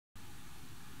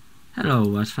Hello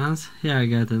watch fans, here I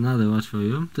got another watch for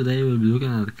you. Today we'll be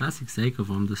looking at a classic Seiko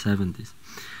from the 70s.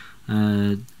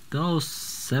 Those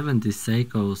 70s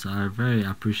Seikos are very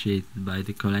appreciated by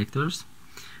the collectors.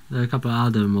 There are a couple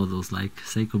other models like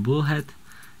Seiko Bullhead,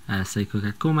 Seiko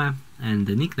Kakume, and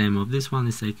the nickname of this one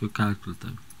is Seiko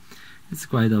Calculator. It's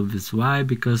quite obvious why,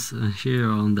 because here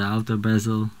on the outer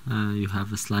bezel you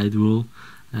have a slide rule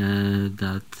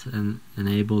that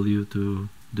enable you to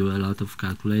do a lot of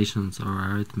calculations or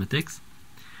arithmetics.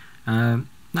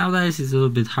 Nowadays it's a little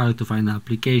bit hard to find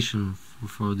application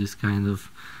for this kind of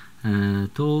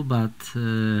tool, but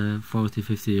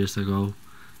 40-50 years ago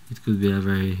it could be a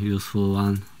very useful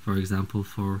one, for example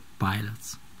for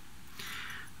pilots.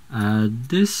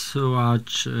 This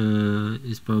watch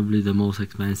is probably the most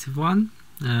expensive one.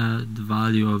 The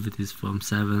value of it is from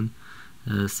 $700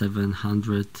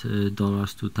 to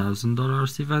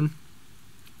 $1,000 even,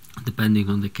 depending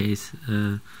on the case,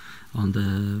 on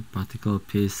the particular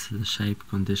piece, the shape,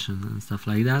 condition and stuff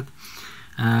like that.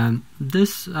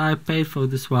 I paid for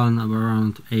this one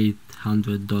around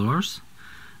 $800,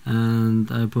 and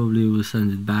I probably will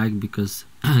send it back because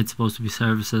it's supposed to be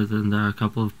serviced and there are a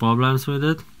couple of problems with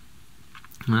it.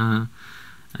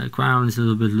 Crown is a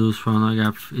little bit loose,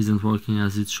 chronograph isn't working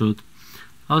as it should.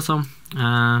 Also,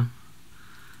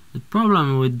 the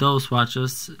problem with those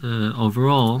watches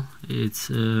overall, it's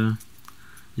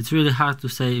really hard to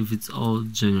say if it's all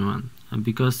genuine,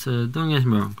 because don't get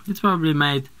me wrong, it's probably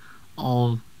made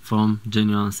all from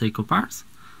genuine Seiko parts,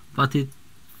 but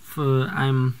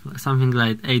I'm something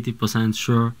like 80%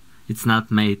 sure it's not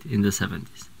made in the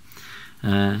 70s.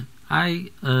 I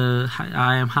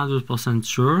am 100%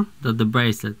 sure that the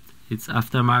bracelet it's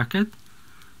aftermarket,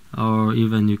 or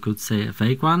even you could say a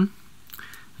fake one,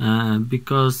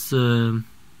 because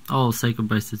all Seiko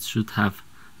bracelets should have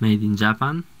made in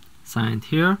Japan, signed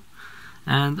here,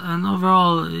 and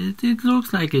overall it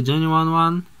looks like a genuine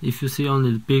one. If you see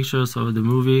only the pictures or the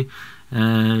movie,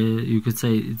 you could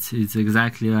say it's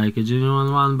exactly like a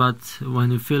genuine one, but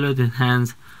when you feel it in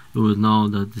hands you would know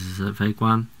that this is a fake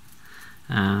one,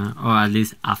 or at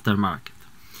least aftermarket.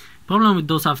 Problem with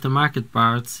those aftermarket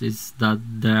parts is that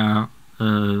they are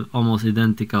almost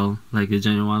identical like a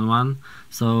genuine one,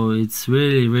 so it's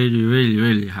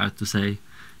really hard to say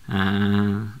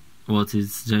what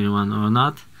is genuine or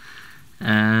not.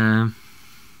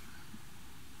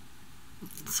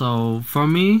 So for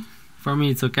me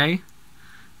it's okay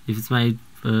if it's made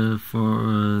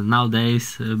for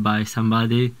nowadays by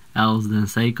somebody else than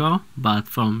Seiko, but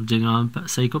from genuine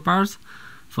Seiko parts.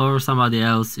 For somebody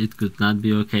else it could not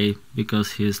be okay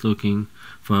because he is looking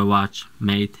for a watch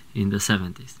made in the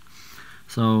 70s.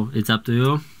 So it's up to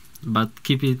you, but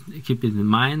keep it in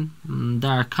mind.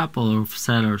 There are a couple of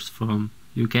sellers from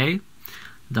UK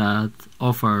that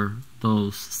offer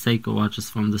those Seiko watches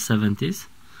from the 70s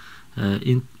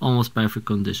in almost perfect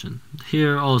condition.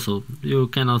 Here also you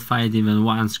cannot find even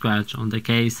one scratch on the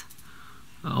case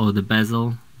or the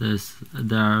bezel.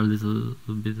 There are a little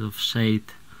bit of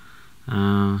fade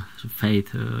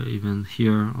even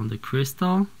here on the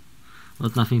crystal,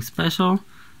 but nothing special,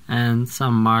 and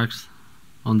some marks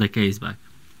on the case back.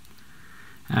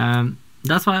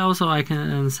 That's why also I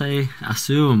can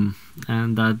assume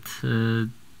that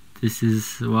this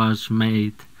is watch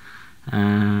made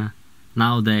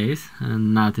nowadays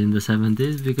and not in the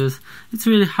 70s, because it's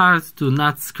really hard to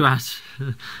not scratch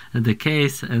the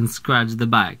case and scratch the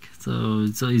back, so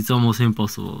it's almost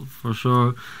impossible. For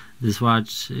sure this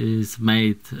watch is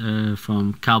made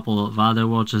from couple of other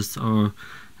watches, or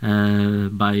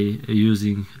by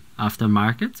using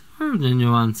aftermarket or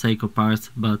genuine Seiko parts,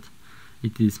 but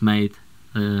it is made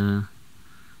in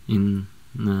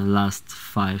the last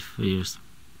 5 years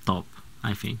top,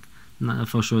 I think.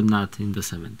 For sure not in the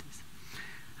 70s.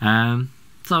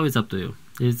 So it's up to you.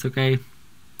 It's okay.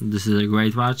 This is a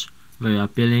great watch, very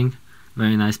appealing,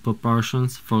 very nice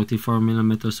proportions,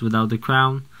 44mm without the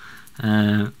crown,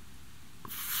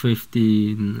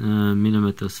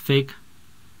 15mm thick,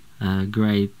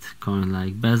 great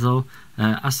coin-like bezel.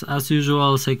 As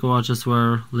usual, Seiko watches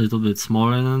were a little bit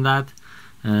smaller than that.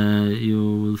 You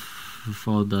will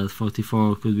thought that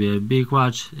 44 could be a big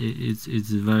watch. It's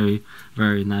a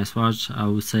very nice watch. I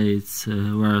would say it's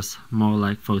wears more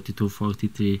like 42,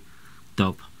 43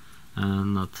 top,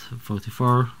 not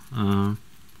 44.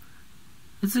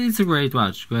 It's a great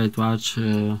watch.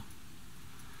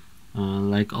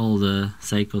 Like all the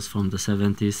Seikos from the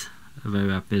 70s,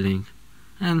 very appealing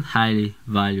and highly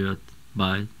valued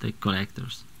by the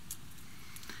collectors.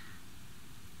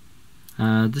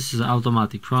 This is an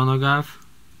automatic chronograph,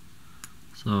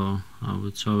 so I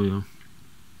would show you.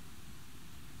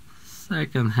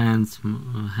 Second hand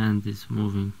is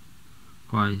moving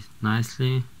quite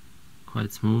nicely,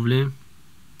 quite smoothly.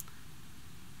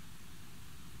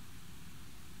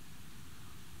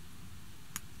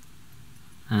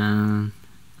 And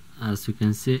as you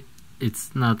can see,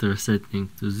 it's not resetting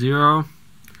to 0.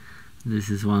 This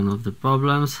is one of the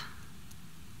problems.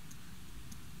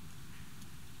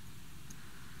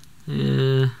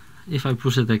 If I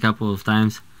push it a couple of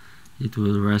times, it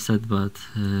will reset, but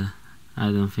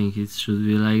I don't think it should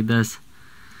be like this.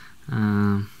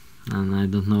 And I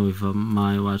don't know if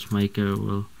my watchmaker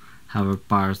will have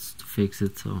parts to fix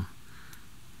it, so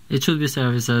it should be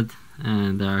serviced.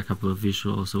 And there are a couple of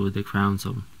issues also with the crown,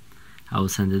 so I will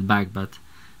send it back. But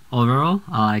overall,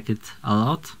 I like it a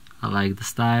lot. I like the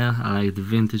style, I like the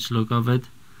vintage look of it.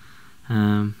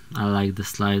 I like the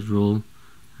slide rule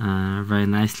very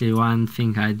nicely. One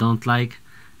thing I don't like,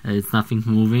 it's nothing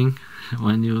moving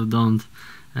when you don't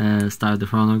start the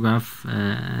chronograph.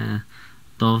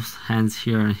 Those hands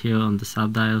here and here on the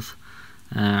subdials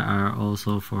are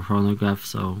also for chronograph,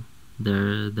 so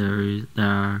there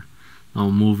are no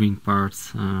moving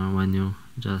parts when you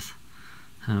just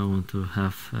want to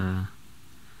have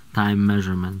time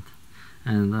measurement.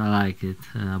 And I like it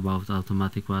about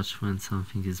automatic watch when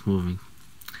something is moving.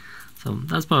 So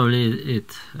that's probably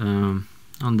it. On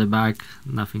the back,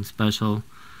 nothing special.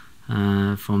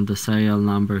 From the serial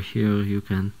number here, you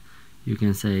can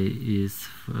say is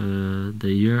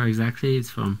the year exactly.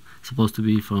 It's supposed to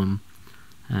be from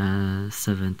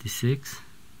 76.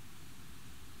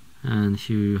 And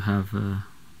here you have a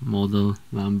model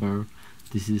number.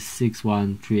 This is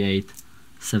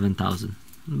 6138-7000.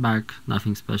 Back,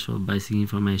 nothing special, basic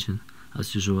information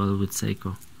as usual with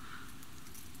Seiko.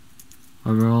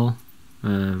 Overall,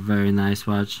 very nice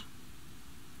watch,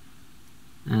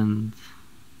 and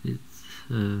it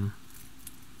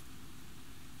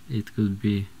could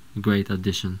be a great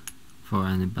addition for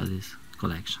anybody's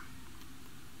collection.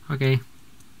 Okay,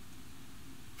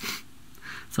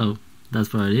 so that's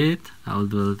probably it. I'll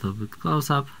do a little bit close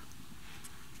up.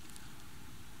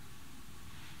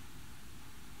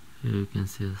 Here you can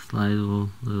see the slide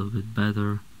rule a little bit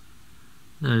better.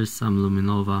 There is some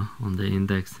luminova on the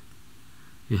index.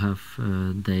 You have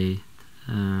date,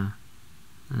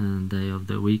 day of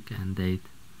the week and date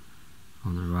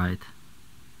on the right,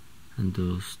 and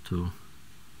those two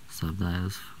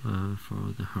subdials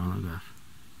for the chronograph.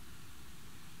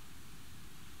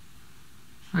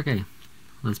 Okay,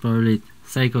 that's probably it.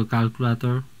 Seiko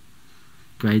calculator,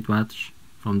 great watch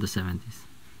from the 70s.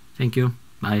 Thank you,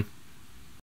 bye.